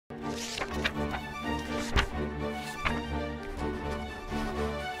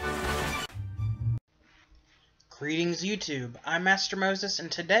Greetings YouTube, I'm Master Moses,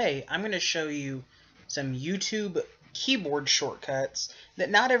 and today I'm going to show you some YouTube keyboard shortcuts that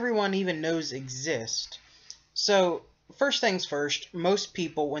not everyone even knows exist. So, first things first, most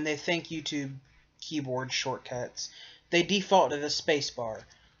people, when they think YouTube keyboard shortcuts, they default to the spacebar.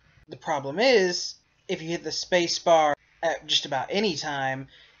 The problem is, if you hit the spacebar at just about any time,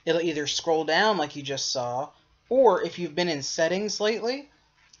 it'll either scroll down like you just saw, or if you've been in settings lately,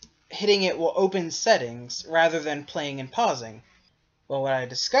 hitting it will open settings rather than playing and pausing. Well, what I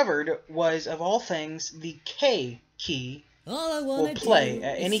discovered was, of all things, the K key will play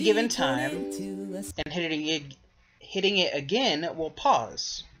at any given time, and hitting it again will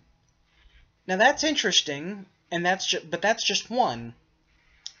pause. Now that's interesting, and but that's just one.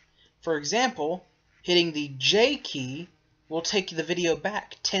 For example, hitting the J key will take the video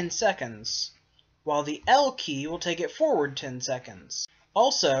back 10 seconds, while the L key will take it forward 10 seconds.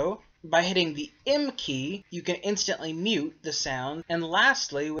 Also, by hitting the M key, you can instantly mute the sound. And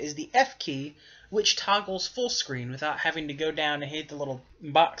lastly is the F key, which toggles full screen without having to go down and hit the little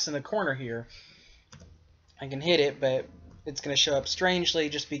box in the corner here. I can hit it, but it's going to show up strangely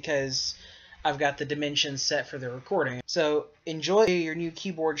just because I've got the dimensions set for the recording. So enjoy your new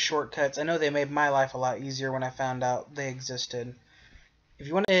keyboard shortcuts. I know they made my life a lot easier when I found out they existed. If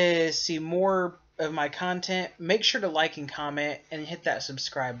you want to see more of my content, make sure to like and comment and hit that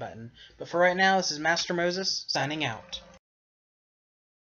subscribe button. But for right now, this is Master Moses signing out.